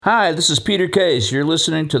Hi, this is Peter Case. You're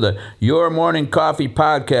listening to the Your Morning Coffee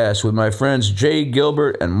podcast with my friends Jay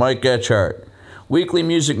Gilbert and Mike Etchart. Weekly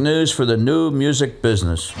music news for the new music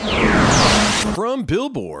business. From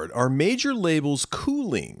Billboard, are major labels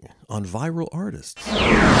cooling on viral artists?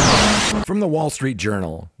 From the Wall Street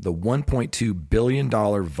Journal, the $1.2 billion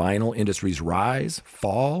vinyl industry's rise,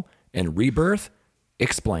 fall, and rebirth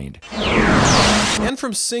explained. And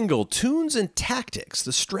from Single, tunes and tactics,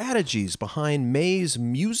 the strategies behind May's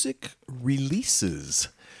music releases.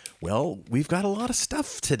 Well, we've got a lot of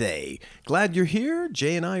stuff today. Glad you're here.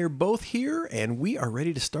 Jay and I are both here, and we are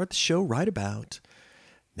ready to start the show right about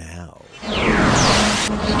now.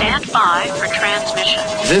 Stand by for transmission.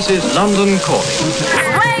 This is London calling.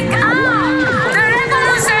 Wake up! The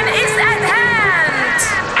revolution is at hand!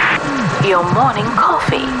 Your morning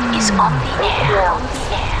coffee is on the air.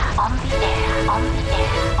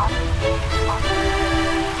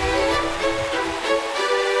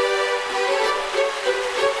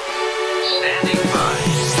 Standing by.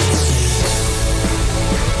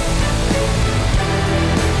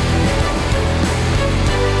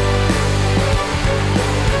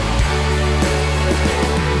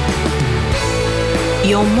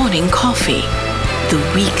 Your morning coffee, the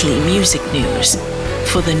weekly music news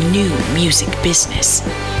for the new music business.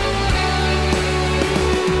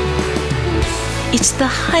 It's the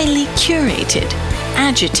highly curated,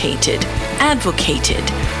 agitated, advocated,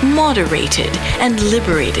 moderated, and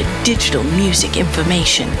liberated digital music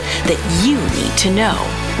information that you need to know.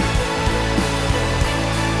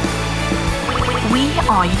 We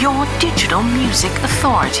are your digital music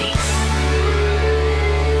authority.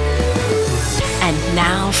 And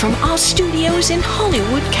now from our studios in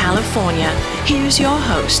Hollywood, California, here's your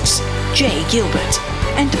hosts, Jay Gilbert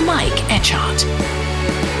and Mike Etchart.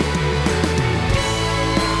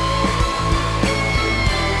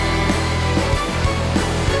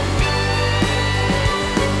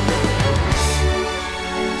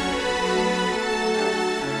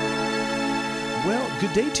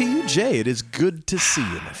 Good day to you, Jay. It is good to see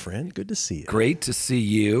you, my friend. Good to see you. Great to see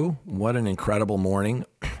you. What an incredible morning.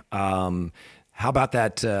 How about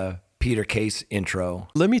that Peter Case intro?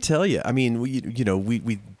 Let me tell you. I mean,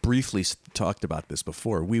 we briefly talked about this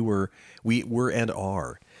before. We were and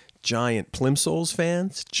are giant Plimsouls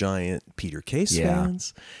fans, giant Peter Case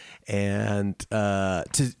fans, and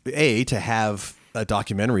to have a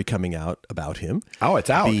documentary coming out about him. Oh, it's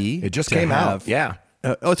out. It just came out. Yeah.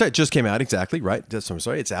 It's right. It just came out. Exactly. Right. I'm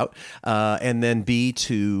sorry. It's out. And then B,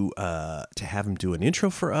 to have him do an intro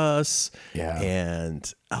for us. Yeah.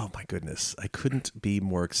 And oh my goodness, I couldn't be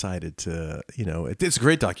more excited to, it's a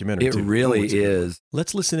great documentary. It really is.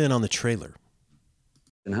 Let's listen in on the trailer.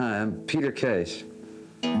 And hi, I'm Peter Case.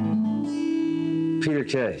 Peter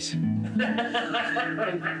Case.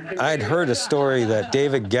 I'd heard a story that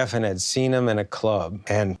David Geffen had seen him in a club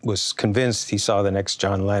and was convinced he saw the next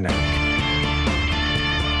John Lennon.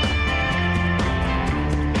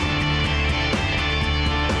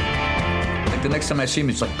 The next time I see him,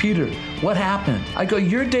 it's like, Peter, what happened? I go,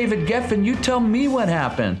 you're David Geffen. You tell me what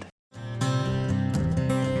happened.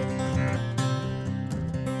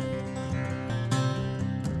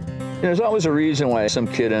 There's always a reason why some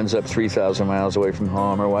kid ends up 3,000 miles away from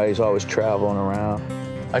home or why he's always traveling around.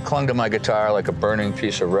 I clung to my guitar like a burning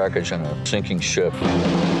piece of wreckage on a sinking ship.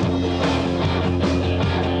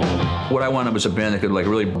 What I wanted was a band that could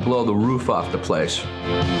really blow the roof off the place.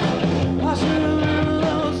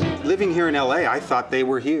 Living here in LA, I thought they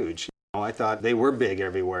were huge. I thought they were big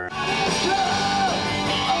everywhere.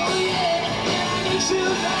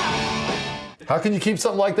 How can you keep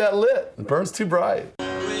something like that lit? It burns too bright.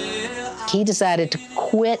 He decided to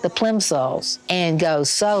quit the Plimsouls and go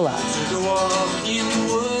solo. And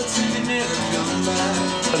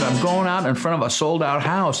I'm going out in front of a sold-out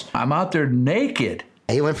house. I'm out there naked.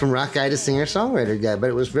 He went from rock guy to singer-songwriter guy, but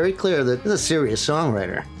it was very clear that he's a serious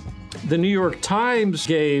songwriter. The New York Times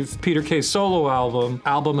gave Peter Case solo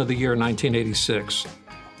album of the year 1986.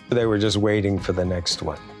 They were just waiting for the next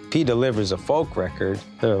one. If he delivers a folk record,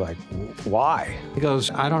 they're like, why? He goes,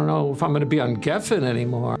 I don't know if I'm going to be on Geffen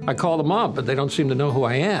anymore. I called them up, but they don't seem to know who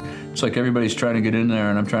I am. It's like everybody's trying to get in there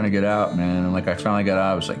and I'm trying to get out, man. And I finally got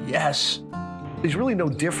out. I was like, yes. He's really no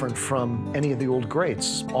different from any of the old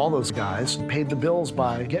greats. All those guys paid the bills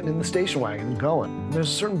by getting in the station wagon and going. There's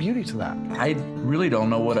a certain beauty to that. I really don't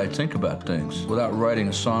know what I think about things without writing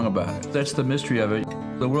a song about it. That's the mystery of it.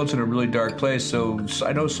 The world's in a really dark place, so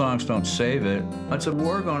I know songs don't save it. It's a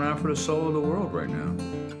war going on for the soul of the world right now.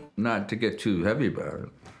 Not to get too heavy about it.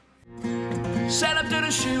 Sat up to the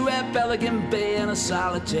shoe at Pelican Bay in a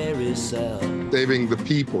solitary cell. Saving the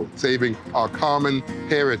people, saving our common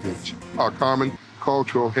heritage, our common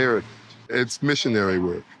cultural heritage. It's missionary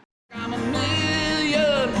work. I'm a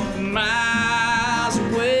million miles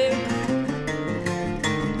away.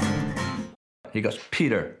 He goes,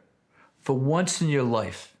 Peter, for once in your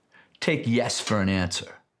life, take yes for an answer.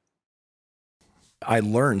 I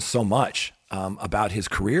learned so much about his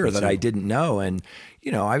career that I didn't know. And,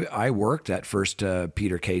 you know, I worked that first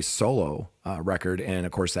Peter Case solo record. And,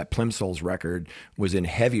 of course, that Plimsouls record was in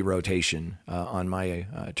heavy rotation on my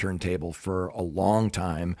turntable for a long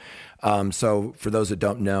time. So for those that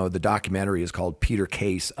don't know, the documentary is called Peter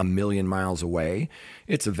Case, A Million Miles Away.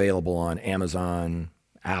 It's available on Amazon,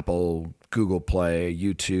 Apple, Google Play,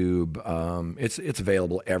 YouTube. It's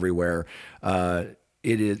available everywhere.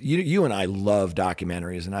 It is you and I love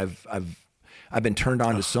documentaries, and I've been turned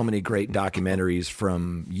on to so many great documentaries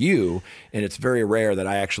from you, and it's very rare that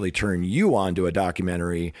I actually turn you on to a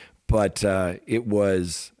documentary, but it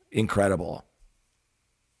was incredible.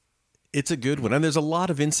 It's a good one. And there's a lot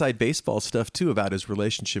of inside baseball stuff too about his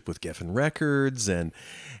relationship with Geffen Records and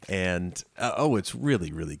it's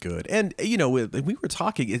really, really good. And, you know, we were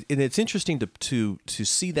talking, and it's interesting to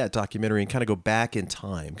see that documentary and kind of go back in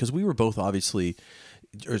time, because we were both obviously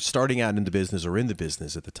starting out in the business or in the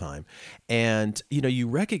business at the time. And, you know, you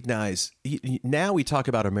recognize, now we talk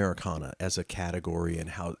about Americana as a category and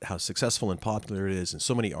how successful and popular it is, and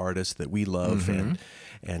so many artists that we love and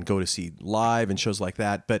go to see live and shows like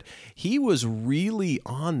that. But he was really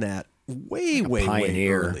on that way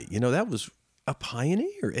early. You know, that was a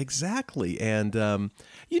pioneer. Exactly. And,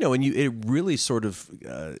 you know, and it really sort of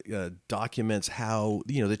documents how,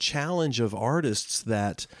 you know, the challenge of artists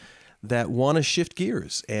that want to shift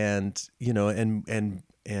gears and, you know, and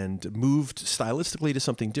moved stylistically to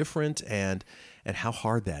something different, and how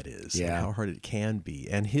hard that is, and how hard it can be,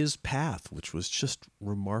 and his path, which was just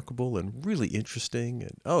remarkable and really interesting.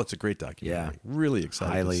 And it's a great documentary. Really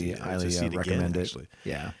excited highly to see it recommend again, it. actually.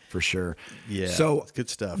 Yeah, for sure. Yeah, so it's good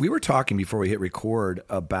stuff. We were talking before we hit record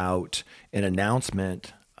about an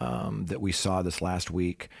announcement that we saw this last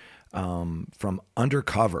week from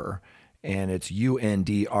Undercover. And it's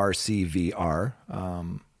UNDRCVR.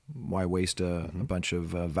 Why waste a bunch of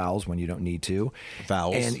vowels when you don't need to?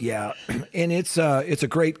 Vowels. And and it's a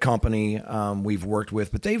great company we've worked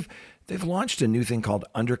with, but they've launched a new thing called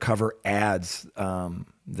Undercover Ads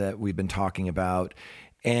that we've been talking about.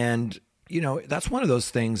 And, you know, that's one of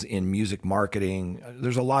those things in music marketing.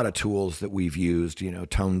 There's a lot of tools that we've used, you know,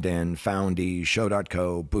 ToneDen, Foundy,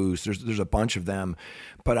 Show.co, Boost. There's a bunch of them.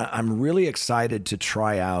 But I'm really excited to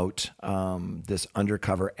try out this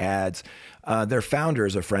Undercover Ads. Their founder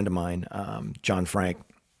is a friend of mine, John Frank.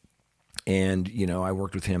 And, you know, I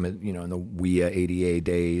worked with him, in the WIA ADA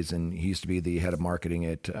days, and he used to be the head of marketing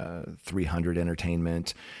at 300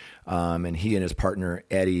 Entertainment. And he and his partner,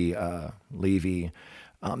 Eddie Levy,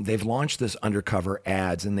 they've launched this Undercover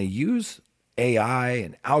Ads, and they use AI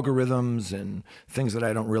and algorithms and things that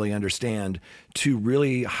I don't really understand to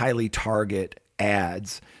really highly target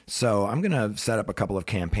ads. So I'm going to set up a couple of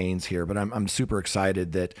campaigns here, but I'm super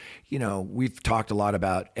excited that, you know, we've talked a lot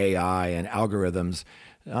about AI and algorithms.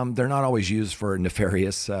 They're not always used for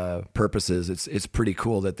nefarious purposes. It's pretty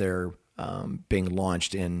cool that they're being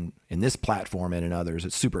launched in this platform and in others.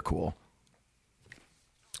 It's super cool.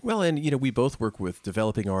 Well, and, you know, we both work with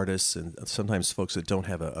developing artists and sometimes folks that don't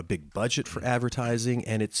have a big budget for advertising,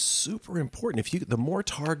 and it's super important. The more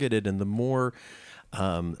targeted and the more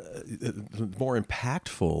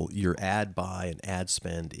impactful your ad buy and ad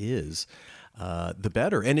spend is, the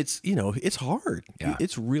better. And it's, you know, it's hard. Yeah.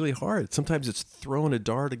 It's really hard. Sometimes it's throwing a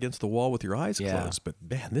dart against the wall with your eyes closed. But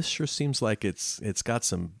man, this sure seems like it's got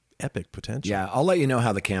some epic potential. Yeah, I'll let you know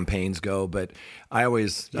how the campaigns go, but I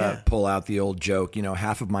always pull out the old joke, you know,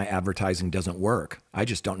 half of my advertising doesn't work. I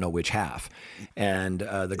just don't know which half. And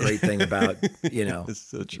the great thing about, you know,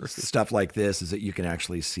 so true. Stuff like this is that you can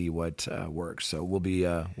actually see what works. So we'll be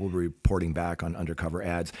reporting back on Undercover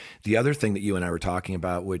Ads. The other thing that you and I were talking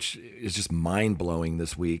about, which is just mind-blowing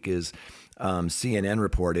this week, is CNN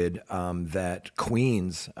reported that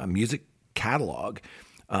Queen's music catalog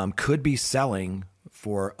could be selling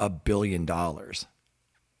for $1 billion. Yikes.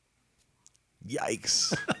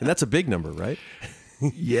 And that's a big number, right?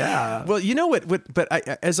 Yeah. Well, you know what? But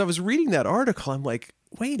as I was reading that article, I'm like,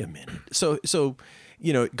 wait a minute. So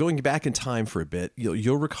you know, going back in time for a bit,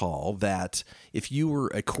 you'll recall that if you were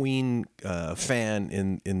a Queen fan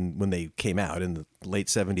in when they came out in the late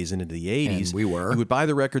 70s and into the 80s, and we were, you would buy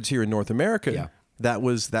the records here in North America. Yeah. That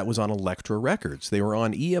was on Elektra Records. They were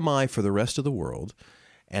on EMI for the rest of the world.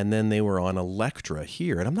 And then they were on Elektra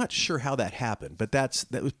here, and I'm not sure how that happened, but that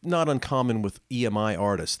was not uncommon with EMI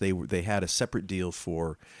artists. They had a separate deal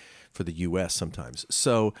for the U.S. sometimes.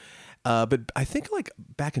 So But I think like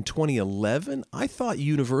back in 2011, I thought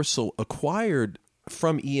Universal acquired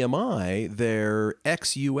from EMI their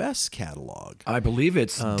ex-US catalog. I believe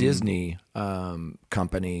it's Disney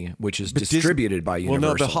company, which is distributed by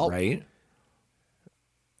Universal, right?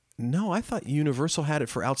 No, I thought Universal had it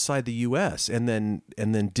for outside the U.S. and then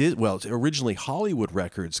originally Hollywood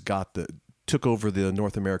Records took over the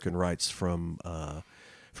North American rights from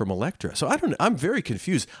Elektra. So I don't know. I'm very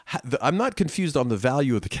confused. I'm not confused on the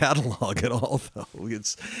value of the catalog at all, though.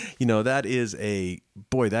 It's, that is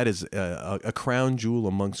a crown jewel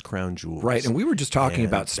amongst crown jewels. Right, and we were just talking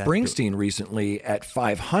about Springsteen recently at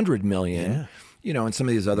 $500 million. Yeah. And some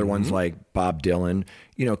of these other ones like Bob Dylan.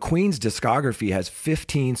 Queen's discography has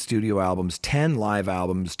 15 studio albums, 10 live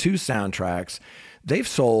albums, 2 soundtracks. They've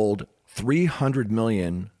sold 300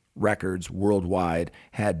 million records worldwide,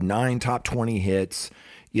 had 9 top 20 hits,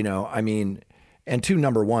 and 2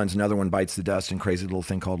 number ones. Another one, Bites the Dust, and Crazy Little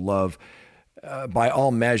Thing Called Love. By all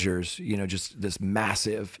measures, just this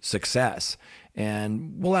massive success.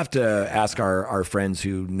 And we'll have to ask our friends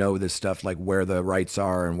who know this stuff, like where the rights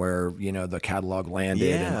are and where, the catalog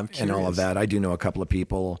landed and all of that. I do know a couple of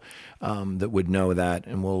people that would know that,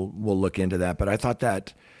 and we'll look into that. But I thought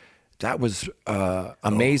that was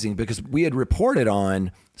amazing because we had reported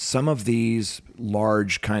on some of these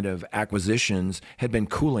large kind of acquisitions had been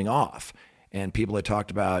cooling off. And people had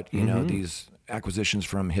talked about, these acquisitions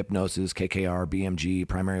from Hipgnosis, KKR, BMG,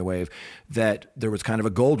 Primary Wave, that there was kind of a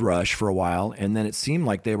gold rush for a while, and then it seemed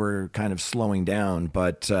like they were kind of slowing down.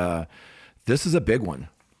 But this is a big one.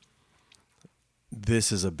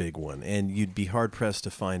 This is a big one, and you'd be hard-pressed to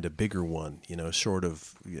find a bigger one, short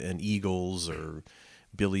of an Eagles or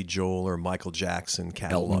Billy Joel or Michael Jackson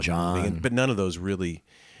catalog. Elton John. But none of those really...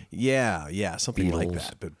 Yeah, something Beatles. like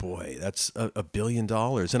that. But boy, that's $1 billion,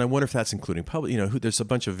 and I wonder if that's including public. There's a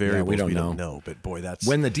bunch of variables we don't know. But boy, that's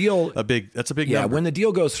when the deal a big number. Yeah, when the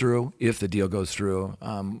deal goes through, if the deal goes through,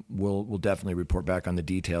 we'll definitely report back on the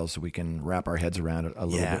details so we can wrap our heads around it a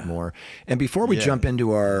little bit more. And before we jump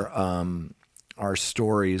into our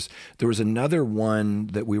stories, there was another one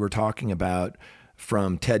that we were talking about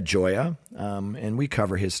from Ted Gioia, and we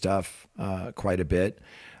cover his stuff quite a bit.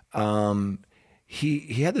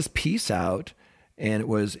 He had this piece out, and it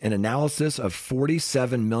was an analysis of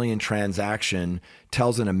 47 million transaction,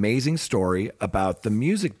 tells an amazing story about the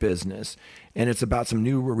music business. And it's about some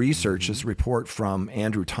new research, this report from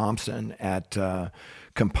Andrew Thompson at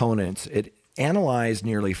Components. It analyzed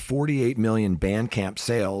nearly 48 million Bandcamp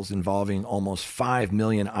sales involving almost 5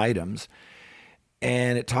 million items.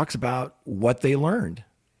 And it talks about what they learned.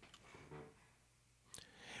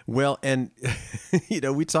 Well, and,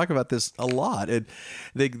 we talk about this a lot, and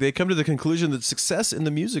they come to the conclusion that success in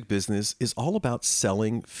the music business is all about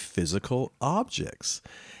selling physical objects.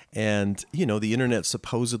 And, the internet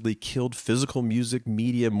supposedly killed physical music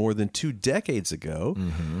media more than 2 decades ago.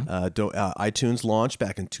 iTunes launched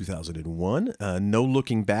back in 2001. No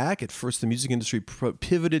looking back. At first, the music industry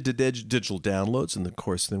pivoted to digital downloads, and of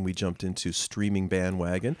course, then we jumped into streaming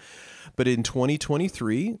bandwagon. But in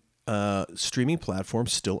 2023... streaming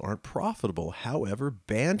platforms still aren't profitable. However,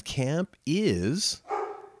 Bandcamp is,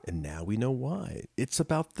 and now we know why. It's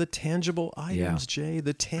about the tangible items, Jay,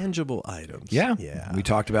 the tangible items. Yeah. We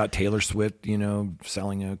talked about Taylor Swift,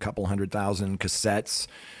 selling a couple 100,000 cassettes.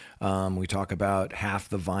 We talk about half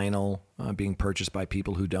the vinyl being purchased by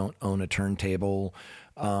people who don't own a turntable.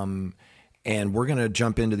 And we're going to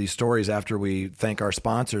jump into these stories after we thank our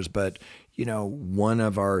sponsors. But, one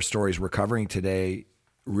of our stories we're covering today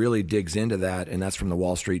really digs into that, and that's from the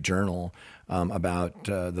Wall Street Journal about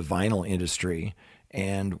the vinyl industry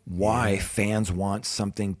and why fans want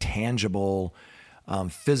something tangible,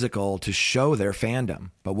 physical to show their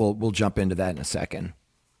fandom. But we'll jump into that in a second.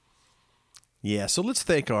 Yeah, so let's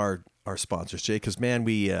thank our sponsors, Jay, because, man,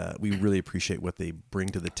 we really appreciate what they bring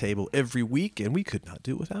to the table every week, and we could not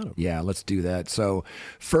do it without them. Yeah, let's do that. So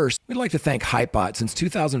first, we'd like to thank Hypebot. Since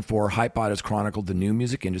 2004, Hypebot has chronicled the new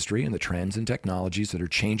music industry and the trends and technologies that are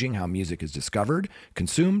changing how music is discovered,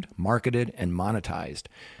 consumed, marketed, and monetized.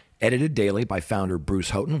 Edited daily by founder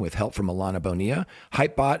Bruce Houghton with help from Alana Bonilla,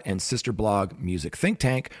 Hypebot and sister blog Music Think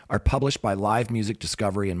Tank are published by live music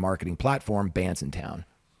discovery and marketing platform Bandsintown.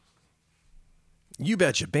 You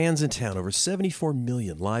betcha. Bandsintown. Over 74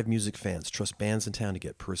 million live music fans trust Bandsintown to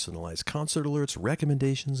get personalized concert alerts,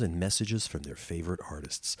 recommendations, and messages from their favorite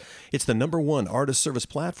artists. It's the #1 artist service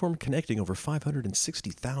platform connecting over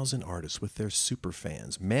 560,000 artists with their super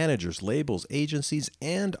fans. Managers, labels, agencies,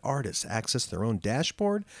 and artists access their own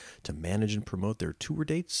dashboard to manage and promote their tour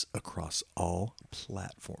dates across all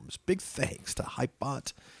platforms. Big thanks to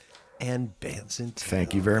Hypebot and Bandsintown.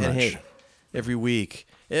 Thank you very much. Hey, Every week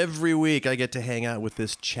I get to hang out with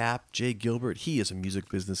this chap, Jay Gilbert. He is a music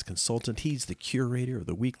business consultant. He's the curator of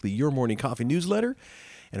the weekly Your Morning Coffee newsletter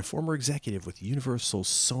and a former executive with Universal,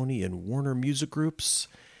 Sony, and Warner Music Groups,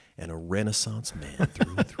 and a Renaissance man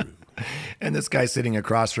through and through. And this guy sitting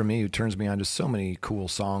across from me who turns me on to so many cool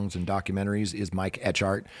songs and documentaries is Mike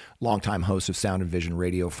Etchart, longtime host of Sound and Vision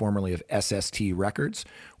Radio, formerly of SST Records,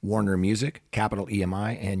 Warner Music, Capital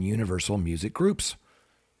EMI, and Universal Music Groups.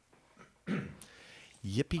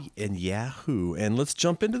 Yippee and Yahoo. And let's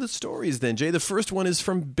jump into the stories then, Jay. The first one is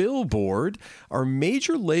from Billboard. Are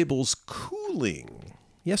major labels cooling?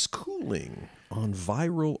 Yes, cooling on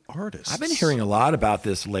viral artists. I've been hearing a lot about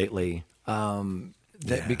this lately.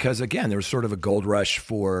 Because, again, there was sort of a gold rush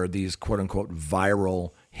for these quote-unquote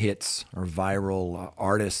viral hits or viral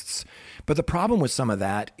artists. But the problem with some of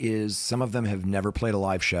that is some of them have never played a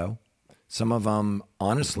live show. Some of them,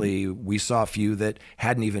 honestly, we saw a few that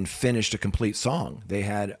hadn't even finished a complete song. They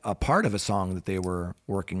had a part of a song that they were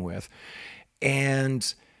working with.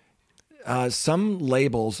 And some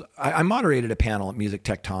labels, I moderated a panel at Music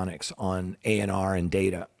Tectonics on A&R and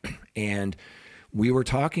data. And we were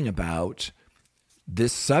talking about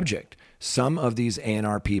this subject. Some of these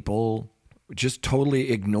A&R people just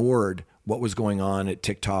totally ignored what was going on at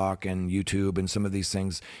TikTok and YouTube and some of these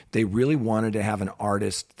things. They really wanted to have an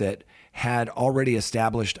artist that had already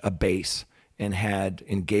established a base and had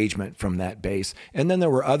engagement from that base. And then there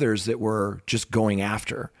were others that were just going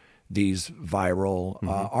after these viral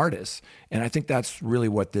artists. And I think that's really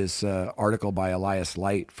what this article by Elias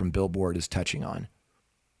Light from Billboard is touching on.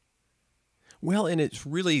 Well, and it's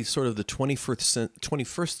really sort of the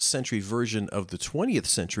 21st century version of the 20th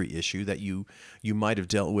century issue that you might have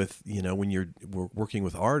dealt with, when you're working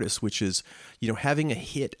with artists, which is, having a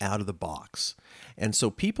hit out of the box. And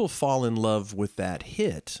so people fall in love with that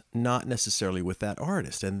hit, not necessarily with that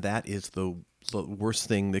artist. And that is the worst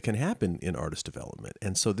thing that can happen in artist development.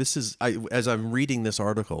 And so this is, as I'm reading this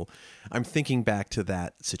article, I'm thinking back to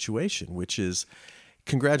that situation, which is,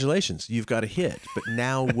 congratulations, you've got a hit, but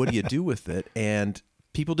now what do you do with it? And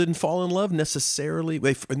people didn't fall in love necessarily.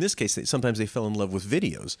 In this case, sometimes they fell in love with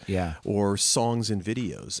videos, or songs and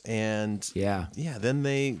videos, and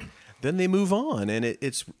then they move on, and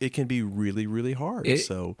it can be really, really hard.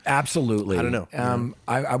 So absolutely, I don't know.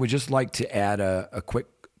 I would just like to add a quick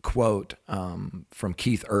quote from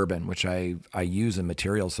Keith Urban, which I use in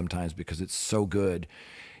materials sometimes because it's so good.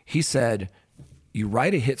 He said, "You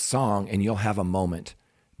write a hit song and you'll have a moment.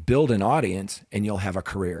 Build an audience and you'll have a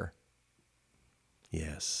career."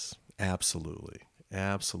 Yes, absolutely.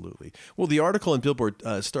 Absolutely. Well, the article in Billboard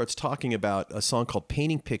starts talking about a song called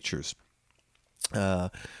Painting Pictures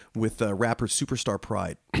with rapper Superstar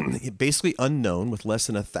Pride. Basically unknown, with less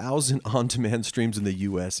than 1,000 on-demand streams in the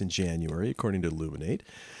U.S. in January, according to Illuminate.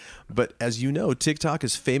 But as you know, TikTok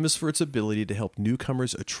is famous for its ability to help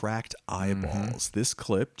newcomers attract eyeballs. This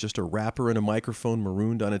clip, just a rapper and a microphone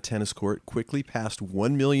marooned on a tennis court, quickly passed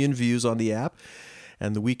 1 million views on the app.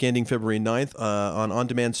 And the week ending February 9th,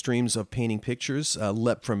 on-demand streams of Painting Pictures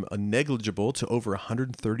leapt from a negligible to over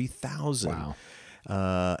 130,000. Wow.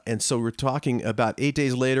 And so we're talking about 8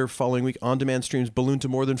 days later, following week, on-demand streams ballooned to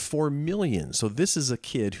more than 4 million. So this is a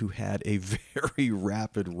kid who had a very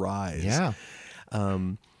rapid rise.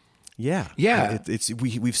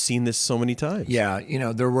 We've seen this so many times.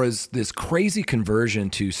 Yeah, there was this crazy conversion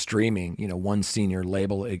to streaming. One senior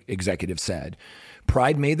label executive said,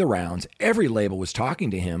 Pride made the rounds. Every label was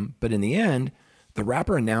talking to him, but in the end, the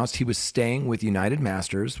rapper announced he was staying with United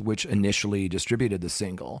Masters, which initially distributed the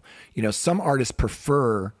single. Some artists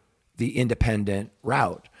prefer the independent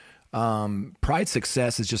route. Pride's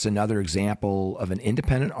success is just another example of an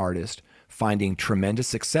independent artist finding tremendous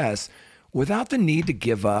success without the need to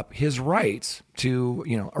give up his rights to,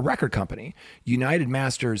 a record company. United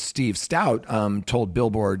Masters' Steve Stout told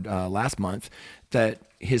Billboard last month that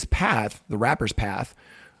his path, the rapper's path,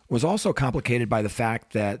 was also complicated by the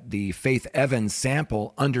fact that the Faith Evans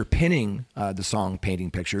sample underpinning the song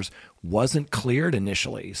Painting Pictures wasn't cleared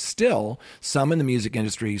initially. Still, some in the music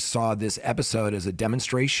industry saw this episode as a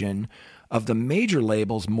demonstration of the major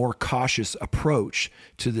labels' more cautious approach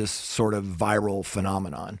to this sort of viral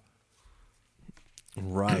phenomenon.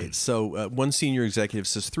 Right. So one senior executive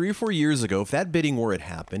says 3 or 4 years ago, if that bidding war had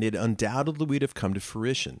happened, it undoubtedly would have come to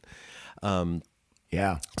fruition.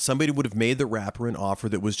 Yeah. Somebody would have made the rapper an offer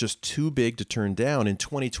that was just too big to turn down. In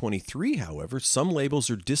 2023, however, some labels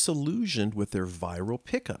are disillusioned with their viral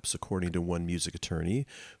pickups, according to one music attorney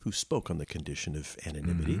who spoke on the condition of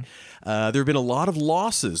anonymity. There have been a lot of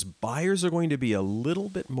losses. Buyers are going to be a little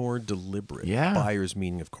bit more deliberate. Yeah. Buyers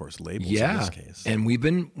meaning, of course, labels in this case. And we've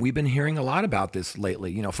been hearing a lot about this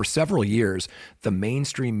lately. You know, for several years, the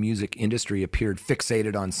mainstream music industry appeared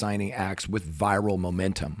fixated on signing acts with viral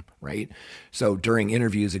momentum, right? So during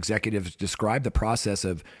interviews, executives described the process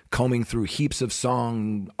of combing through heaps of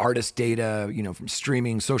song artist data, you know, from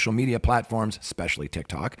streaming social media platforms, especially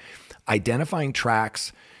TikTok, identifying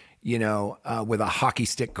tracks, you know, with a hockey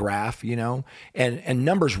stick graph, you know, and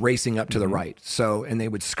numbers racing up to the right. So, and they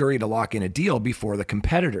would scurry to lock in a deal before the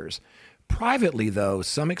competitors. Privately, though,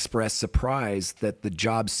 some expressed surprise that the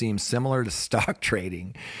job seemed similar to stock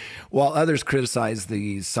trading, while others criticized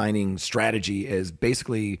the signing strategy as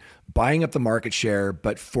basically buying up the market share,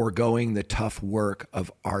 but foregoing the tough work of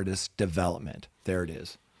artist development. There it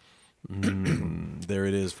is. There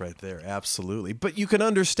it is right there. Absolutely. But you can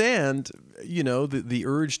understand, you know, the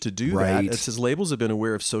urge to do that. It says labels have been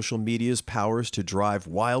aware of social media's powers to drive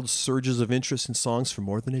wild surges of interest in songs for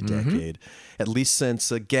more than a decade, at least since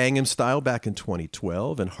Gangnam Style back in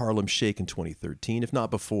 2012 and Harlem Shake in 2013, if not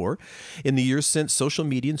before. In the years since, social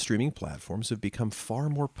media and streaming platforms have become far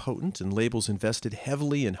more potent, and labels invested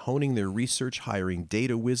heavily in honing their research, hiring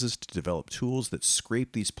data whizzes to develop tools that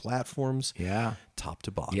scrape these platforms top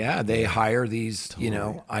to bottom. Yeah, they hire these, you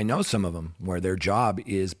know, I know some of them where their job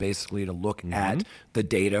is basically to look at the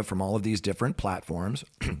data from all of these different platforms,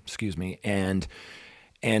 excuse me, and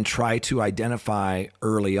try to identify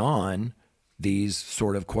early on these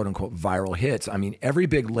sort of quote unquote viral hits. I mean, every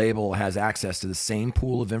big label has access to the same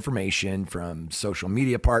pool of information from social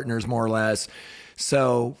media partners, more or less.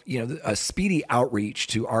 So, you know, a speedy outreach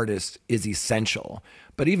to artists is essential.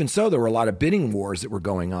 But even so, there were a lot of bidding wars that were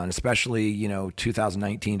going on, especially, you know,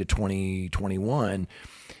 2019 to 2021.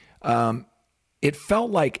 It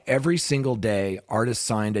felt like every single day artists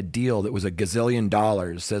signed a deal that was $1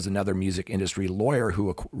 gazillion, says another music industry lawyer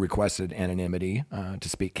who requested anonymity to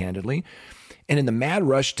speak candidly. And in the mad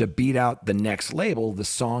rush to beat out the next label, the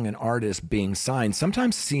song and artist being signed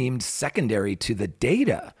sometimes seemed secondary to the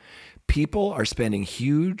data. People are spending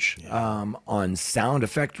huge on sound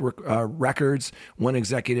effect records. One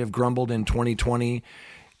executive grumbled in 2020.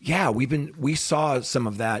 Yeah, we saw some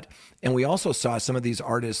of that. And we also saw some of these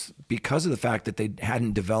artists, because of the fact that they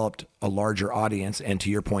hadn't developed a larger audience, and to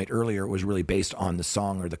your point earlier, it was really based on the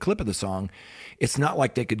song or the clip of the song. It's not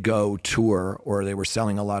like they could go tour, or they were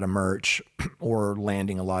selling a lot of merch or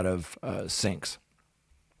landing a lot of syncs.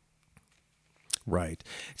 Right.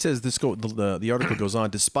 It says the article goes on,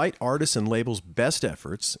 despite artists and labels' best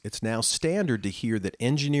efforts, it's now standard to hear that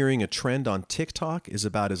engineering a trend on TikTok is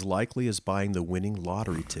about as likely as buying the winning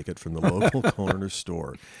lottery ticket from the local corner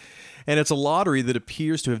store. And it's a lottery that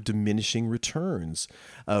appears to have diminishing returns.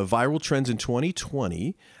 Viral trends in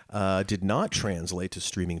 2020 did not translate to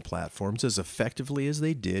streaming platforms as effectively as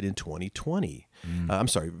they did in 2020.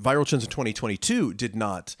 Viral trends in 2022 did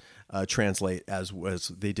not translate as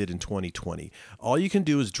they did in 2020. All you can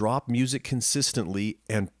do is drop music consistently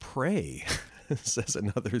and pray, says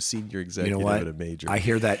another senior executive at a major. I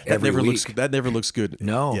hear that every week. That never looks good.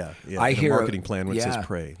 No. Yeah. I hear a marketing plan when it says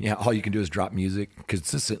pray. Yeah, all you can do is drop music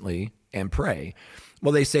consistently and pray.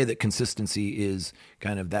 Well, they say that consistency is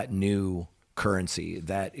kind of that new currency,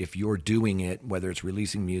 that if you're doing it, whether it's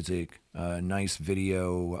releasing music, a nice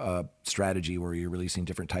video strategy where you're releasing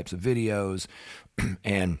different types of videos,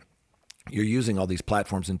 and you're using all these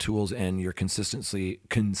platforms and tools, and you're consistently,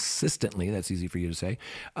 that's easy for you to say,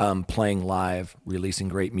 playing live, releasing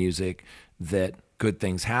great music, that good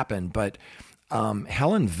things happen. But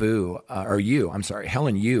Helen Yu,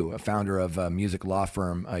 a founder of a music law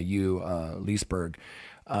firm, Leesburg,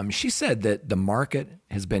 she said that the market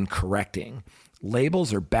has been correcting.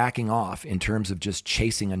 Labels are backing off in terms of just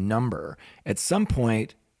chasing a number. At some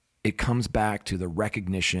point, it comes back to the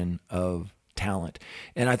recognition of talent.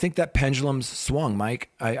 And I think that pendulum's swung,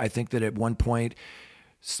 Mike. I think that at one point,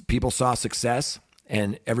 people saw success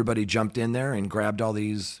and everybody jumped in there and grabbed all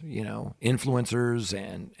these, you know, influencers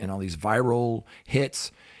and all these viral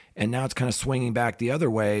hits. And now it's kind of swinging back the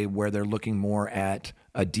other way, where they're looking more at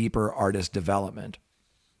a deeper artist development.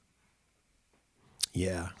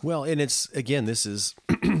 Yeah. Well, and it's, again, this is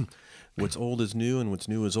what's old is new and what's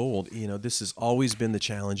new is old. You know, this has always been the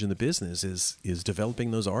challenge in the business is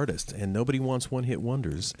developing those artists, and nobody wants one-hit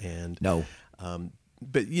wonders. And no.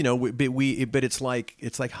 but it's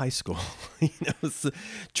like high school, it's the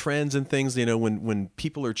trends and things. When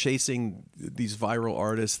people are chasing these viral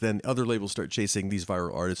artists, then other labels start chasing these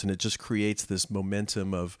viral artists, and it just creates this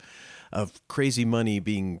momentum of crazy money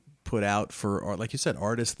being put out for, like you said,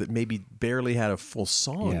 artists that maybe barely had a full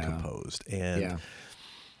song composed. And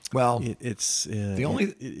well, it's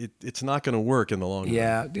not going to work in the long run.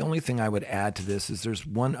 Yeah, the only thing I would add to this is there's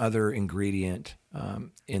one other ingredient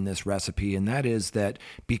in this recipe, and that is that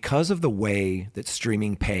because of the way that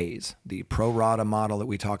streaming pays, the pro rata model that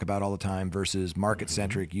we talk about all the time versus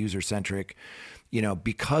market-centric, user-centric,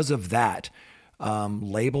 because of that,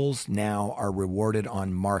 labels now are rewarded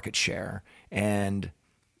on market share, and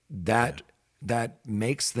that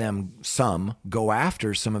makes some go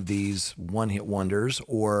after some of these one-hit wonders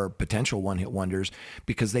or potential one-hit wonders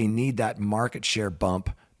because they need that market share bump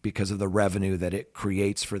because of the revenue that it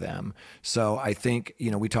creates for them. So I think,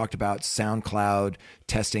 we talked about SoundCloud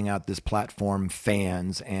testing out this platform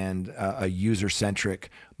Fans and a user-centric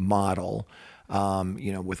model,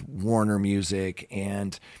 with Warner Music.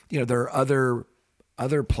 And, there are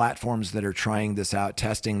other platforms that are trying this out,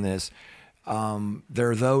 testing this. There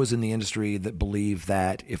are those in the industry that believe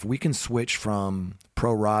that if we can switch from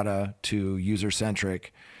pro rata to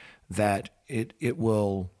user-centric, that it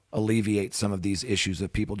will alleviate some of these issues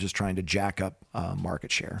of people just trying to jack up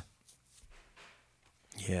market share.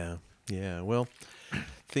 Yeah. Well,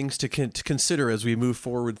 things to consider as we move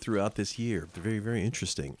forward throughout this year. Very, very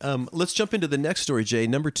interesting. Let's jump into the next story, Jay.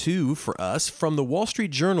 Number 2 for us from the Wall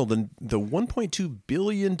Street Journal, the $1.2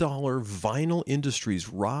 billion vinyl industry's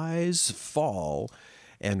rise, fall,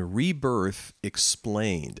 and rebirth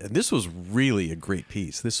explained. And this was really a great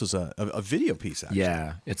piece. This was a video piece, actually.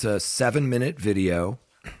 Yeah, it's a 7-minute video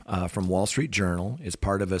from Wall Street Journal. It's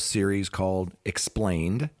part of a series called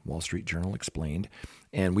Explained, Wall Street Journal Explained.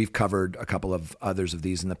 And we've covered a couple of others of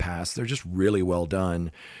these in the past. They're just really well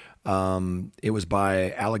done. It was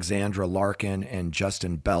by Alexandra Larkin and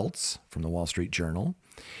Justin Beltz from the Wall Street Journal.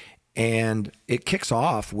 And it kicks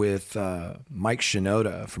off with Mike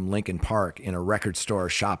Shinoda from Linkin Park in a record store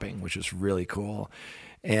shopping, which is really cool.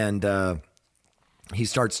 And he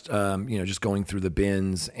starts, just going through the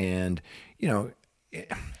bins. And,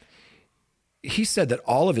 he said that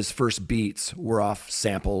all of his first beats were off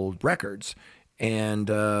sampled records. And,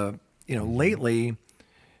 lately,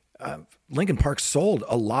 Linkin Park sold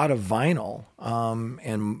a lot of vinyl,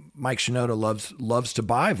 and Mike Shinoda loves to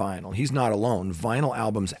buy vinyl. He's not alone. Vinyl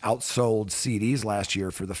albums outsold CDs last year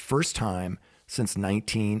for the first time since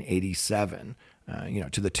 1987,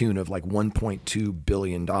 to the tune of like $1.2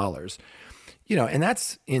 billion. And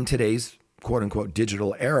that's in today's quote-unquote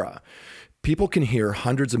digital era. People can hear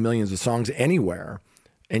hundreds of millions of songs anywhere.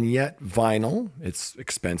 And yet vinyl, it's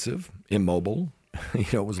expensive, immobile,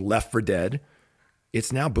 it was left for dead.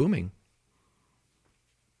 It's now booming.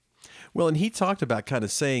 Well, and he talked about kind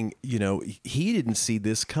of saying, he didn't see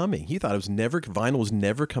this coming. He thought vinyl was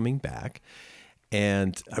never coming back.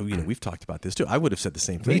 And, we've talked about this too. I would have said the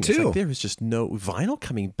same thing. Me too. It's like, there was just no vinyl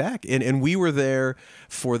coming back. And we were there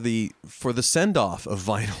for the send-off of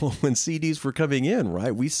vinyl when CDs were coming in,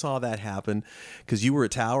 right? We saw that happen because you were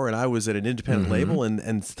at Tower and I was at an independent label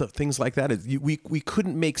and things like that. We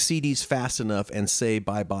couldn't make CDs fast enough and say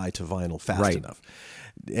bye-bye to vinyl fast enough.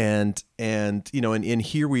 And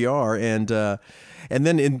here we are. And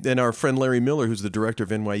then in our friend Larry Miller, who's the director of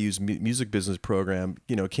NYU's music business program,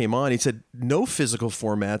 came on. He said no physical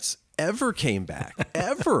formats ever came back,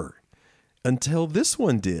 ever, until this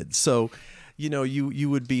one did. So, you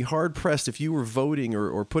would be hard pressed if you were voting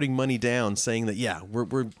or putting money down, saying that we're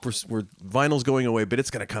vinyl's going away, but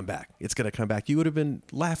it's going to come back. It's going to come back. You would have been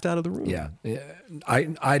laughed out of the room. Yeah,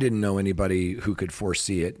 I didn't know anybody who could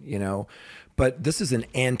foresee it, but this is an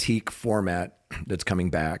antique format that's coming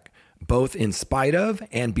back, both in spite of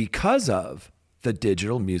and because of the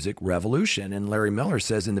digital music revolution. And Larry Miller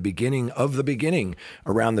says in the beginning of the beginning,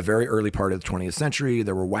 around the very early part of the 20th century,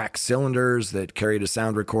 there were wax cylinders that carried a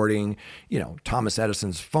sound recording. Thomas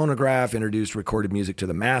Edison's phonograph introduced recorded music to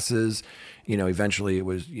the masses. Eventually it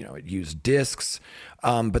was, it used discs.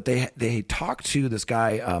 But they talked to this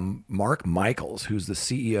guy, Mark Michaels, who's the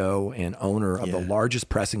CEO and owner of the largest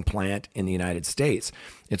pressing plant in the United States.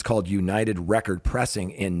 It's called United Record Pressing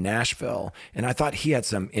in Nashville. And I thought he had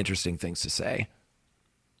some interesting things to say.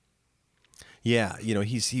 Yeah,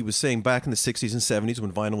 he was saying back in the 60s and 70s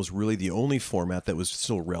when vinyl was really the only format that was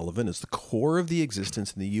still relevant as the core of the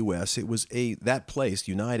existence in the U.S., that place,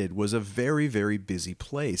 United, was a very, very busy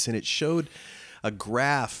place. And it showed a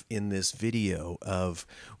graph in this video of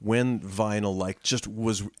when vinyl like just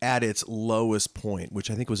was at its lowest point, which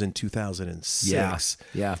I think was in 2006.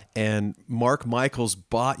 Yeah. And Mark Michaels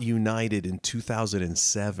bought United in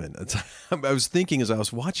 2007. I was thinking as I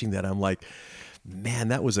was watching that, I'm like, man,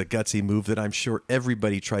 that was a gutsy move that I'm sure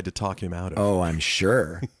everybody tried to talk him out of. Oh, I'm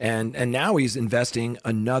sure. and now he's investing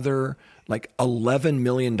another like $11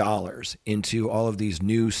 million into all of these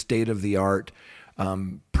new state-of-the-art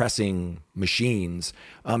pressing machines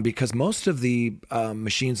because most of the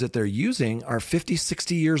machines that they're using are 50,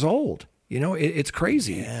 60 years old. You know, it's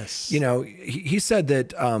crazy. Yes. You know, he said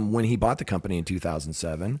that when he bought the company in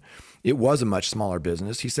 2007, it was a much smaller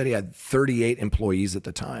business. He said he had 38 employees at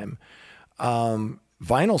the time.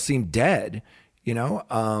 Vinyl seemed dead. You know,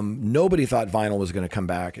 nobody thought vinyl was going to come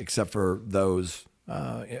back except for those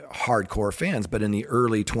hardcore fans. But in the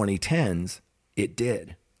early 2010s, it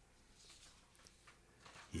did.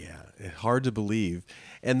 Yeah, hard to believe.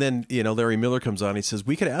 And then, you know, Larry Miller comes on. He says,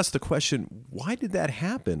 we could ask the question, why did that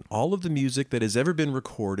happen? All of the music that has ever been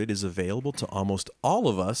recorded is available to almost all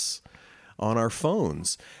of us on our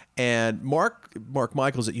phones. And Mark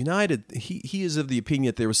Michaels at United, he is of the opinion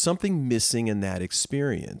that there was something missing in that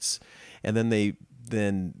experience. And then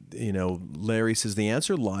Larry says the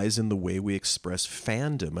answer lies in the way we express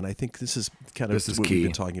fandom. And I think this is what key. we've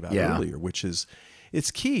been talking about earlier, which is it's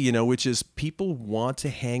key, you know, which is people want to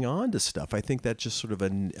hang on to stuff. I think that's just sort of a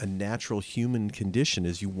natural human condition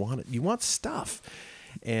is you want stuff.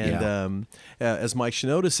 And as Mike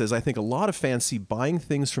Shinoda says, I think a lot of fans see buying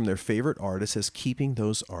things from their favorite artists as keeping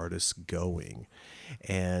those artists going.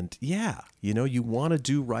 And yeah, you know, you want to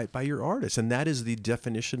do right by your artist. And that is the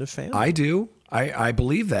definition of fandom. I do. I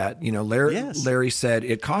believe that. You know, Larry said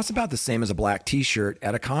it costs about the same as a black T-shirt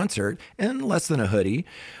at a concert and less than a hoodie.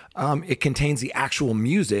 It contains the actual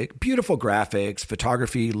music, beautiful graphics,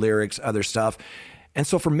 photography, lyrics, other stuff. And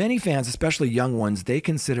so for many fans, especially young ones, they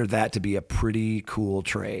consider that to be a pretty cool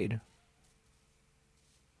trade.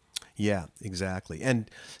 Yeah, exactly. And,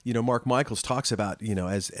 you know, Mark Michaels talks about, you know,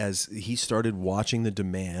 as he started watching the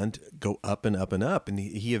demand go up and up and up, and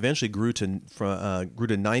he eventually grew to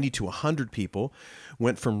 90 to 100 people,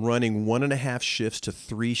 went from running 1.5 shifts to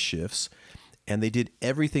 3 shifts. And they did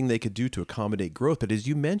everything they could do to accommodate growth. But as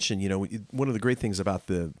you mentioned, you know, one of the great things about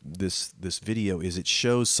this video is it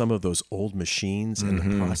shows some of those old machines and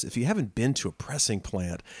the process. If you haven't been to a pressing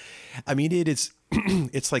plant, I mean, it's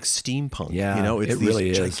like steampunk. Yeah, you know, it's these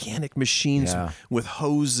really gigantic machines with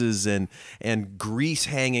hoses and grease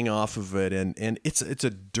hanging off of it, and it's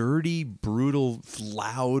a dirty, brutal,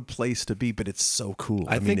 loud place to be, but it's so cool.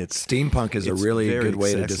 I think steampunk is a really good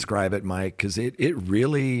way to describe it, Mike, because it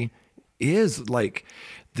really is like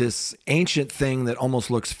this ancient thing that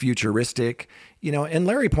almost looks futuristic, you know. And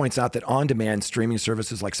Larry points out that on-demand streaming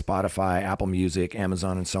services like Spotify, Apple Music,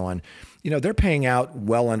 Amazon, and so on, you know, they're paying out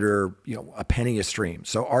well under, you know, a penny a stream.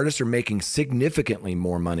 So artists are making significantly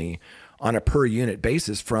more money on a per unit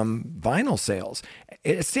basis from vinyl sales.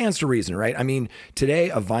 It stands to reason, right? I mean,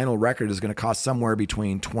 today a vinyl record is going to cost somewhere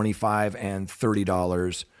between $25 and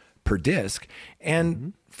 $30 per disc.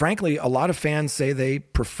 And frankly, a lot of fans say they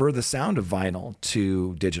prefer the sound of vinyl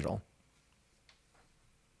to digital.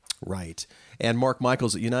 Right. And Mark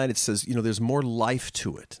Michaels at United says, you know, there's more life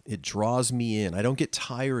to it. It draws me in. I don't get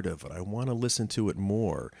tired of it. I want to listen to it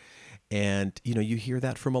more. And, you know, you hear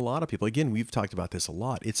that from a lot of people. Again, we've talked about this a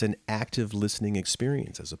lot. It's an active listening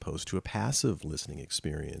experience as opposed to a passive listening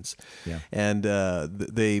experience. Yeah. And as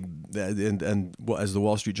the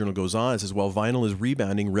Wall Street Journal goes on, it says, while vinyl is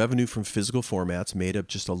rebounding, revenue from physical formats made up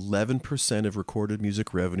just 11% of recorded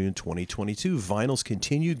music revenue in 2022. Vinyl's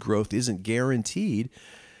continued growth isn't guaranteed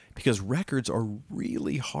because records are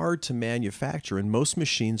really hard to manufacture, and most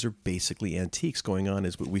machines are basically antiques. Going on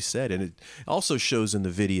is what we said, and it also shows in the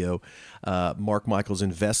video Mark Michaels'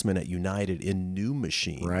 investment at United in new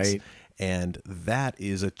machines. Right, and that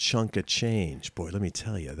is a chunk of change. Boy, let me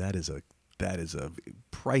tell you, that is a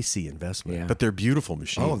pricey investment. Yeah. But they're beautiful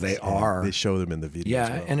machines. Oh, they are. They show them in the video. Yeah, as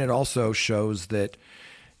well. and it also shows that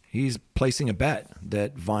he's placing a bet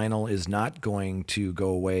that vinyl is not going to go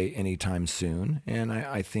away anytime soon. And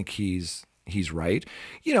I think he's right.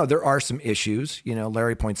 You know, there are some issues. You know,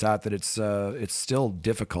 Larry points out that it's still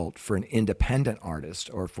difficult for an independent artist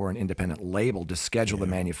or for an independent label to schedule the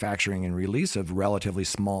manufacturing and release of relatively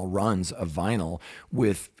small runs of vinyl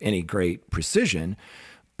with any great precision.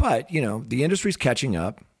 But, you know, the industry's catching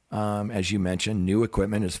up. As you mentioned, new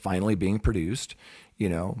equipment is finally being produced.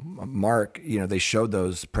 Mark, they showed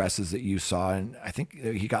those presses that you saw, and I think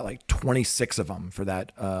he got like 26 of them for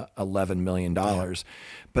that $11 million. Yeah.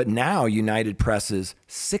 But now United presses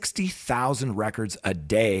 60,000 records a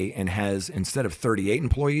day and has, instead of 38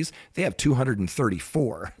 employees, they have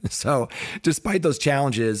 234. So despite those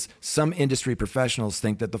challenges, some industry professionals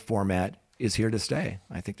think that the format is here to stay.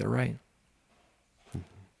 I think they're right.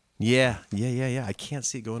 Yeah. I can't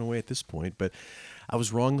see it going away at this point, but I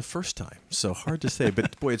was wrong the first time, so hard to say.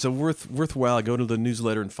 But boy, it's a worthwhile. Go to the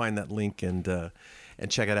newsletter and find that link and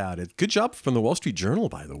check it out. Good job from the Wall Street Journal,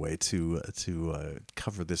 by the way, to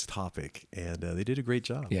cover this topic, and they did a great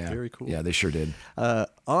job. Yeah, very cool. Yeah, they sure did.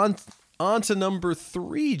 On to number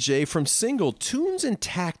 3, Jay, from Single, Tunes and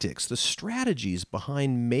Tactics: The Strategies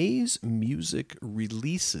Behind May's Music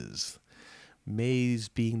Releases. May's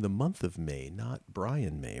being the month of May, not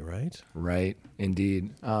Brian May, right? Right,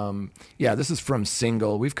 indeed. This is from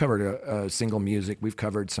Single. We've covered Single music. We've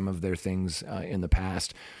covered some of their things in the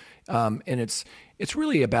past. And it's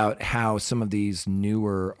really about how some of these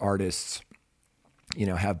newer artists,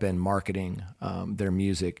 have been marketing their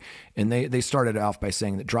music. And they started off by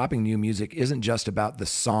saying that dropping new music isn't just about the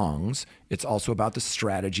songs, it's also about the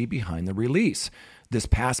strategy behind the release. This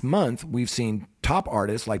past month, we've seen top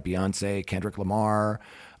artists like Beyonce, Kendrick Lamar,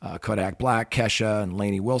 Kodak Black, Kesha, and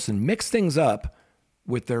Lainey Wilson mix things up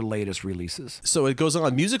with their latest releases. So it goes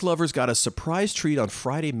on. Music lovers got a surprise treat on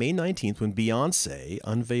Friday, May 19th, when Beyonce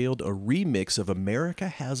unveiled a remix of America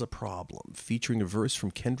Has a Problem, featuring a verse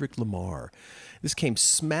from Kendrick Lamar. This came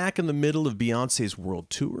smack in the middle of Beyonce's world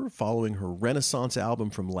tour, following her Renaissance album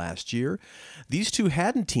from last year. These two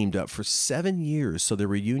hadn't teamed up for 7 years, so their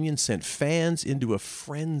reunion sent fans into a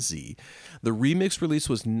frenzy. The remix release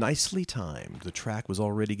was nicely timed. The track was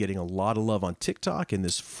already getting a lot of love on TikTok, and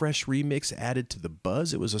this fresh remix added to the buzz.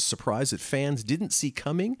 It was a surprise that fans didn't see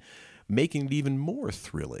coming, making it even more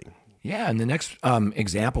thrilling. Yeah, and the next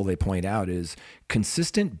example they point out is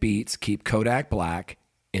consistent beats keep Kodak Black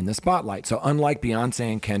in the spotlight. So unlike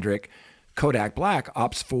Beyonce and Kendrick, Kodak Black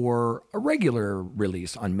opts for a regular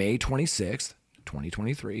release. On May 26th,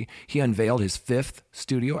 2023, he unveiled his 5th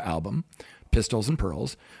studio album, Pistols and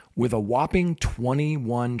Pearls, with a whopping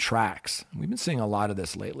 21 tracks. We've been seeing a lot of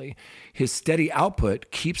this lately. His steady output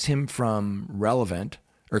keeps him relevant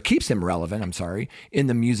in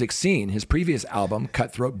the music scene. His previous album,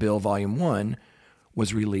 Cutthroat Bill Volume 1,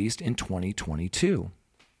 was released in 2022.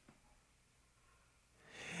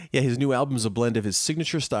 Yeah, his new album is a blend of his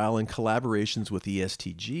signature style and collaborations with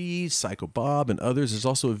ESTG, Psycho Bob, and others. There's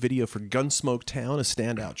also a video for Gunsmoke Town, a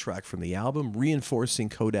standout track from the album, reinforcing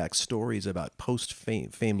Kodak's stories about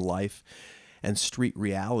post-fame life and street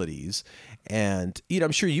realities. And,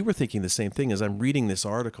 I'm sure you were thinking the same thing as I'm reading this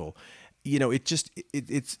article.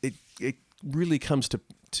 It really comes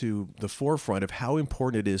to the forefront of how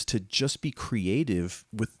important it is to just be creative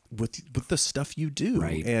with the stuff you do.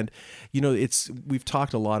 Right. And, we've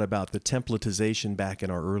talked a lot about the templatization back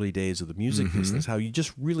in our early days of the music business, how you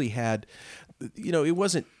just really had, it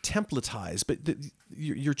wasn't templatized, but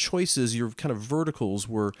your choices, your kind of verticals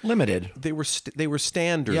were limited. They were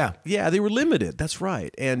standard. Yeah, they were limited. That's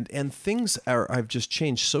right. And things have just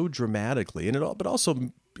changed so dramatically, but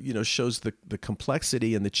also, shows the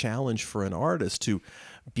complexity and the challenge for an artist to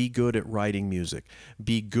be good at writing music,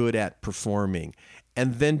 be good at performing,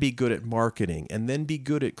 and then be good at marketing, and then be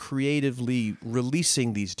good at creatively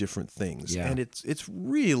releasing these different things. Yeah. And it's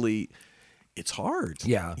really, it's hard.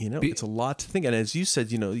 Yeah. It's a lot to think. And as you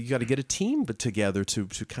said, you got to get a team together to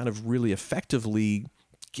kind of really effectively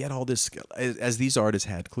get all this, as these artists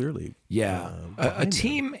had clearly. Yeah. A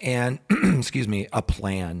team and, a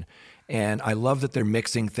plan. And I love that they're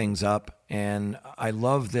mixing things up. And I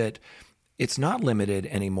love that it's not limited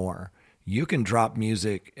anymore. You can drop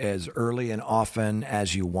music as early and often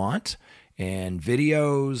as you want, and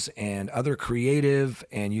videos and other creative,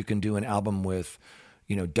 and you can do an album with,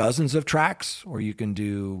 dozens of tracks, or you can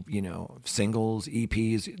do, singles,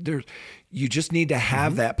 EPs. You just need to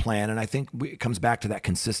have that plan. And I think it comes back to that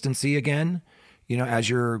consistency again. As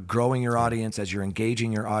you're growing your audience, as you're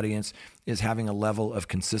engaging your audience, is having a level of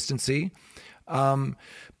consistency. But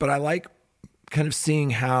I like kind of seeing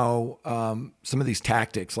how some of these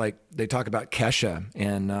tactics, like they talk about Kesha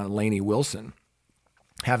and Lainey Wilson,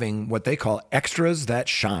 having what they call extras that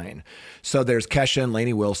shine. So there's Kesha and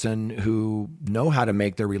Lainey Wilson who know how to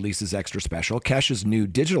make their releases extra special. Kesha's new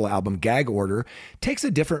digital album, Gag Order, takes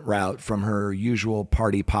a different route from her usual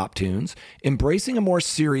party pop tunes, embracing a more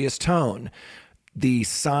serious tone. The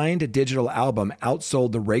signed digital album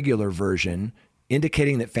outsold the regular version,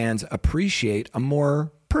 indicating that fans appreciate a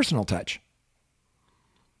more personal touch.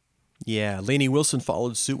 Yeah, Lainey Wilson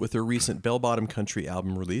followed suit with her recent Bell Bottom Country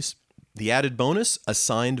album release. The added bonus, a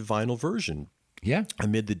signed vinyl version. Yeah.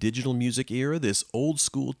 Amid the digital music era, this old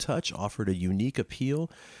school touch offered a unique appeal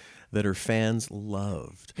that her fans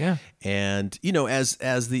loved. Yeah. And, you know, as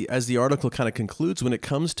the article kind of concludes, when it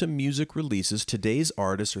comes to music releases, today's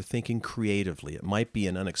artists are thinking creatively. It might be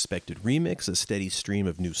an unexpected remix, a steady stream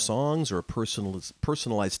of new songs, or a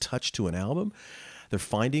personalized touch to an album. They're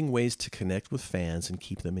finding ways to connect with fans and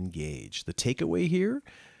keep them engaged. The takeaway here,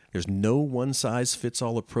 there's no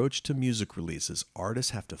one-size-fits-all approach to music releases.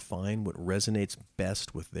 Artists have to find what resonates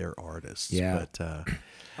best with their artists. Yeah. But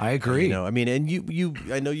I agree. You know, I mean, and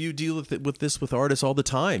I know you deal with this with artists all the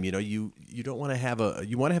time. You know, you don't want to have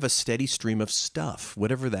you want to have a steady stream of stuff,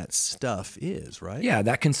 whatever that stuff is, right? Yeah,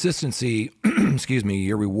 that consistency, excuse me,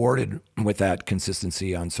 you're rewarded with that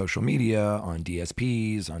consistency on social media, on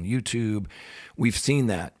DSPs, on YouTube. We've seen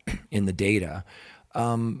that in the data.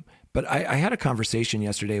 But I had a conversation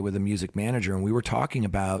yesterday with a music manager, and we were talking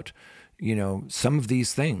about, you know, some of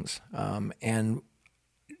these things. And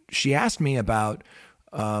she asked me about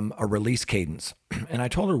a release cadence. And I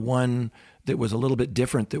told her one that was a little bit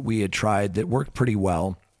different that we had tried that worked pretty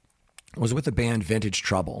well was with the band Vintage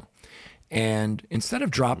Trouble. And instead of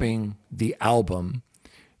dropping the album,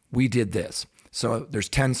 we did this. So there's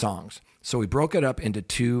 10 songs. So we broke it up into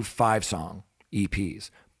 2 5-song EPs.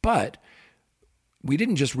 But we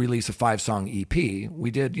didn't just release a 5-song EP.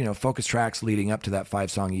 We did, you know, focus tracks leading up to that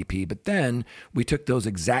 5-song EP. But then we took those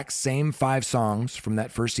exact same 5 songs from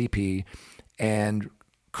that first EP and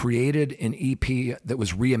created an EP that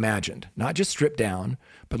was reimagined, not just stripped down,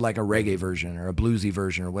 but like a reggae version or a bluesy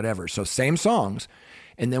version or whatever. So same songs.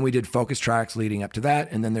 And then we did focus tracks leading up to that.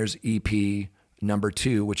 And then there's EP number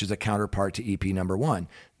 2, which is a counterpart to EP number 1.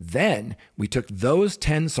 Then we took those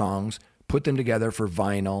 10 songs, put them together for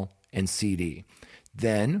vinyl and CD.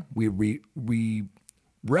 Then we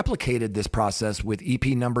replicated this process with EP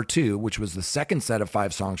number 2, which was the second set of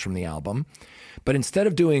 5 songs from the album. But instead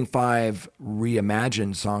of doing 5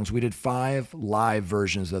 reimagined songs, we did 5 live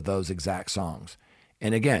versions of those exact songs.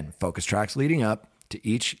 And again, focus tracks leading up to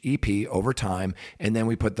each EP over time. And then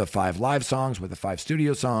we put the 5 live songs with the 5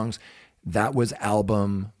 studio songs. That was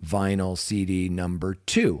album, vinyl, CD number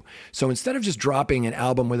 2. So instead of just dropping an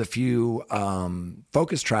album with a few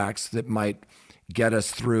focus tracks that might get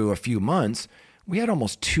us through a few months, we had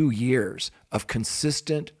almost 2 years of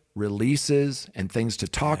consistent releases and things to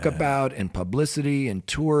talk about and publicity and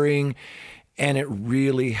touring. And it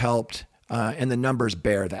really helped. And the numbers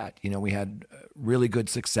bear that. You know, we had really good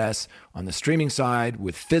success on the streaming side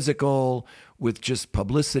with physical, with just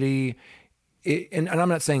publicity. And I'm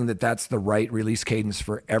not saying that that's the right release cadence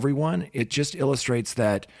for everyone. It just illustrates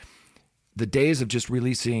that the days of just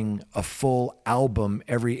releasing a full album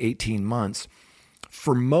every 18 months,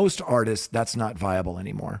 for most artists, that's not viable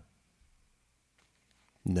anymore.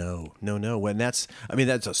 No. And that's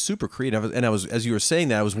a super creative. And I was, as you were saying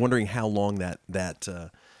that, I was wondering how long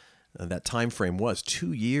that time frame was.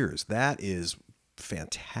 2 years. That is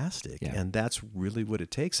fantastic. Yeah. And that's really what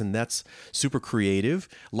it takes. And that's super creative,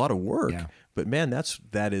 a lot of work. Yeah. But man,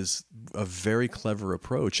 that is a very clever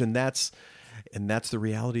approach. And that's the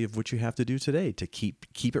reality of what you have to do today to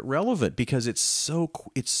keep it relevant, because it's so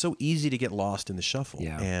easy to get lost in the shuffle,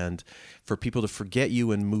 and for people to forget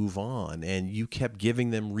you and move on. And you kept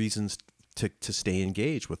giving them reasons to stay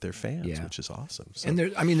engaged with their fans, which is awesome. So, and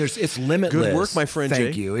it's limitless. Good work, my friend.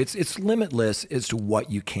 Thank Jay. you. It's limitless as to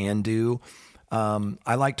what you can do.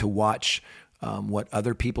 I like to watch what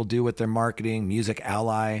other people do with their marketing. Music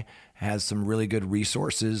Ally has some really good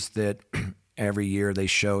resources that. Every year they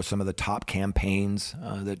show some of the top campaigns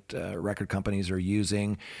that record companies are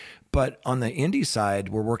using. But on the indie side,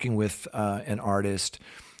 we're working with an artist.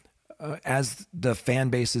 As the fan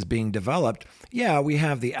base is being developed, we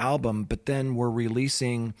have the album, but then we're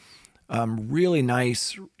releasing really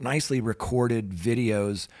nicely recorded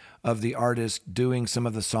videos of the artist doing some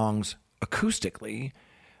of the songs acoustically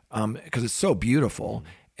because it's so beautiful.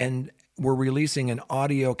 And we're releasing an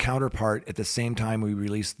audio counterpart at the same time we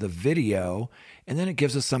release the video, and then it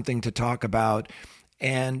gives us something to talk about.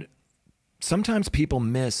 And sometimes people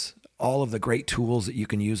miss all of the great tools that you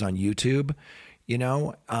can use on YouTube, you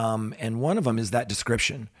know, and one of them is that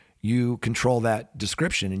description. You control that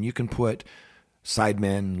description, and you can put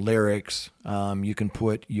sidemen, lyrics, you can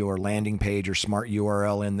put your landing page or smart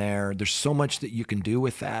URL in there. There's so much that you can do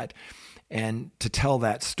with that and to tell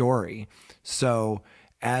that story. So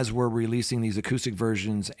as we're releasing these acoustic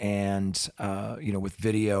versions and, with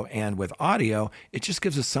video and with audio, it just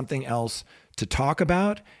gives us something else to talk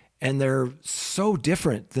about. And they're so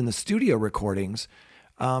different than the studio recordings.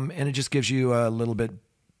 And it just gives you a little bit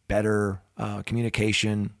better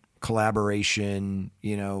communication, collaboration,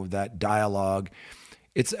 that dialogue.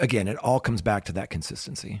 It's, again, it all comes back to that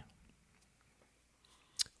consistency.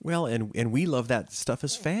 Well, and we love that stuff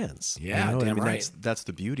as fans. Yeah, damn right. That's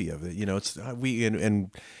the beauty of it. It's we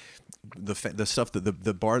and the stuff that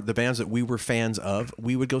the bands that we were fans of,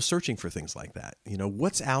 we would go searching for things like that.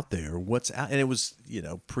 What's out there? And it was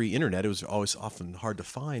pre-internet. It was always often hard to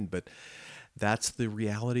find, but that's the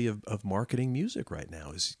reality of marketing music right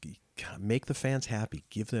now. Is make the fans happy,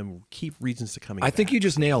 keep reasons to coming. I think you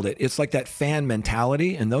just nailed it. It's like that fan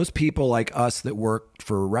mentality, and those people like us that work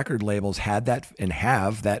for record labels had that and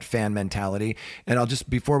have that fan mentality. And I'll just,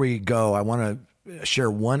 before we go, I want to share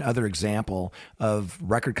one other example of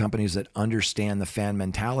record companies that understand the fan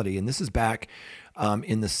mentality. And this is back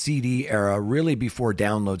in the CD era, really before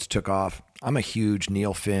downloads took off. I'm a huge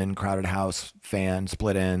Neil Finn, Crowded House fan,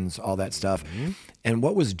 Split Enz, all that stuff. Mm-hmm. And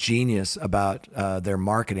what was genius about their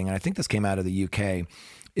marketing, and I think this came out of the UK,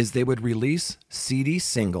 is they would release CD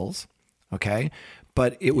singles, okay?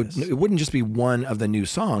 But it wouldn't just be one of the new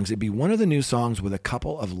songs. It'd be one of the new songs with a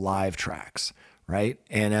couple of live tracks, right?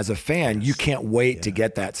 And as a fan, you can't wait to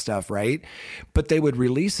get that stuff, right? But they would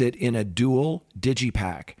release it in a dual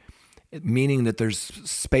digipack, meaning that there's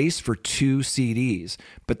space for 2 CDs,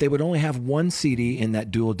 but they would only have 1 CD in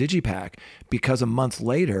that dual digipack because a month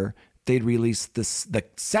later, they'd release the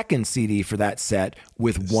second CD for that set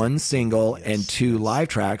with 1 single and 2 live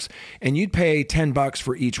tracks, and you'd pay $10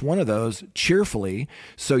 for each one of those cheerfully.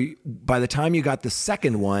 So by the time you got the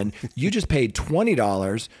second one, you just paid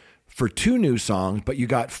 $20 for 2 new songs, but you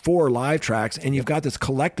got 4 live tracks, and you've got this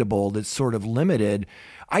collectible that's sort of limited.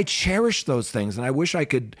 I cherish those things, and I wish I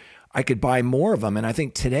could buy more of them. And I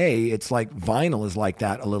think today it's like vinyl is like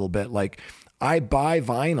that a little bit. Like I buy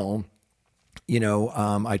vinyl,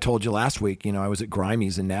 I told you last week, I was at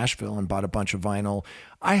Grimey's in Nashville and bought a bunch of vinyl.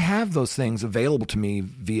 I have those things available to me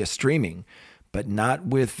via streaming, but not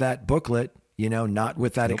with that booklet, not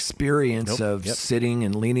with that experience of sitting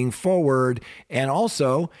and leaning forward. And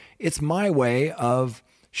also it's my way of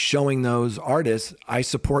showing those artists, I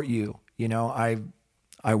support you.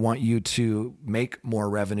 I want you to make more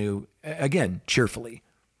revenue, again, cheerfully.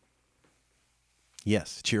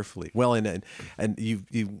 Yes, cheerfully. Well, and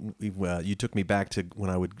you took me back to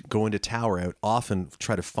when I would go into Tower. I would often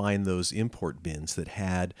try to find those import bins that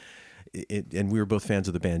had it, and we were both fans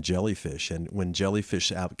of the band Jellyfish. And when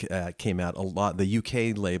Jellyfish came out, the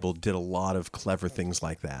UK label did a lot of clever things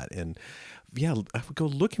like that. And yeah, I would go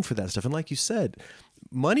looking for that stuff. And like you said,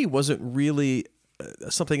 money wasn't really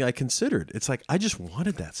something I considered. It's like I just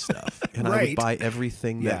wanted that stuff, and I would buy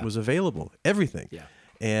everything that was available. Everything. Yeah.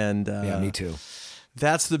 And me too.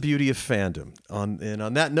 That's the beauty of fandom. And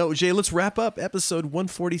on that note, Jay, let's wrap up episode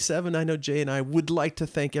 147. I know Jay and I would like to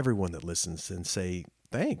thank everyone that listens and say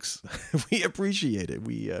thanks. We appreciate it.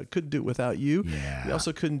 We couldn't do it without you. Yeah. We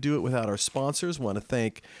also couldn't do it without our sponsors. Want to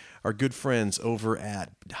thank our good friends over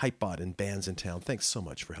at Hypebot and Bands in Town. Thanks so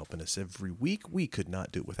much for helping us every week. We could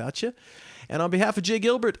not do it without you. And on behalf of Jay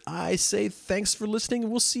Gilbert, I say thanks for listening,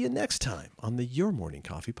 and we'll see you next time on the Your Morning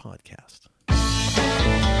Coffee Podcast.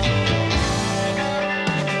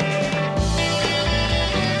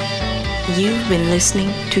 You've been listening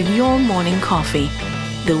to Your Morning Coffee,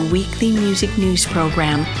 the weekly music news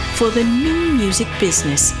program for the new music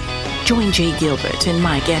business. Join Jay Gilbert and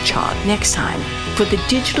Mike Etchart next time for the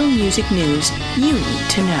digital music news you need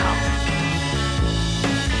to know.